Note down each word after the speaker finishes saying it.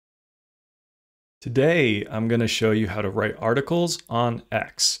Today, I'm going to show you how to write articles on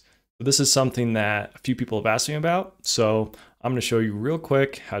X. This is something that a few people have asked me about, so I'm going to show you real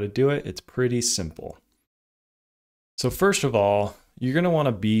quick how to do it. It's pretty simple. So first of all, you're going to want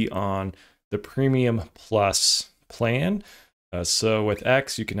to be on the Premium Plus plan. So with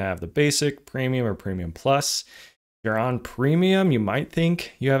X, you can have the Basic, Premium, or Premium Plus. If you're on Premium, you might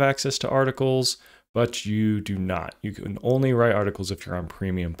think you have access to articles, but you do not. You can only write articles if you're on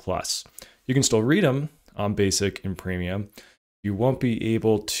Premium Plus. You can still read them on Basic and Premium. You won't be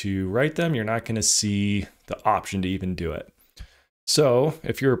able to write them. You're not going to see the option to even do it. So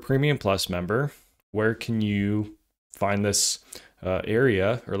if you're a Premium Plus member, where can you find this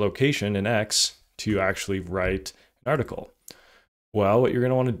area or location in X to actually write an article? Well, what you're going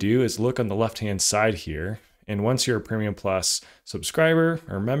to want to do is look on the left-hand side here. And once you're a Premium Plus subscriber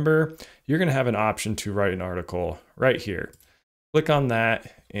or member, you're going to have an option to write an article right here. Click on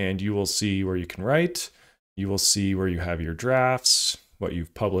that and you will see where you can write. You will see where you have your drafts, what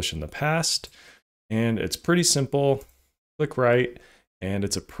you've published in the past. And it's pretty simple. Click write, and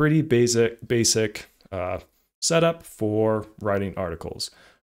it's a pretty basic setup for writing articles.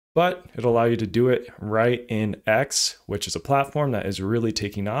 But it'll allow you to do it right in X, which is a platform that is really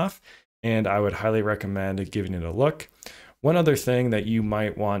taking off. And I would highly recommend giving it a look. One other thing that you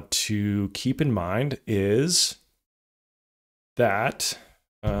might want to keep in mind is that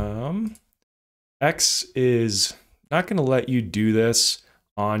X is not going to let you do this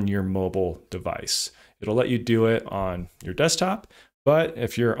on your mobile device. It'll let you do it on your desktop, but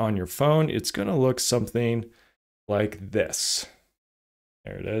if you're on your phone, it's going to look something like this.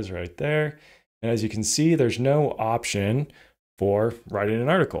 There it is right there. And as you can see, there's no option for writing an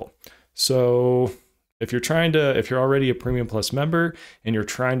article. So if you're already a Premium Plus member and you're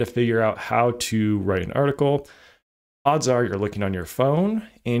trying to figure out how to write an article, odds are you're looking on your phone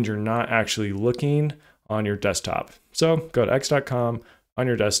and you're not actually looking on your desktop. So go to x.com on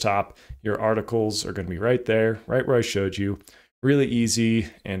your desktop. Your articles are going to be right there, right where I showed you. Really easy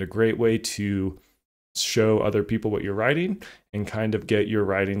and a great way to show other people what you're writing and kind of get your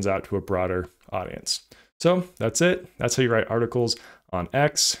writings out to a broader audience. So that's it. That's how you write articles on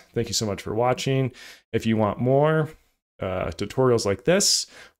X. Thank you so much for watching. If you want more tutorials like this,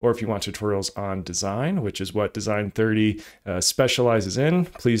 or if you want tutorials on design, which is what Design 30 specializes in,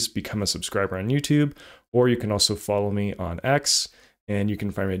 please become a subscriber on YouTube, or you can also follow me on X, and you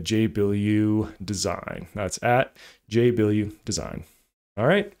can find me at Bilyeu Design. That's at Bilyeu Design. All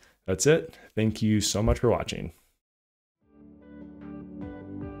right, that's it. Thank you so much for watching.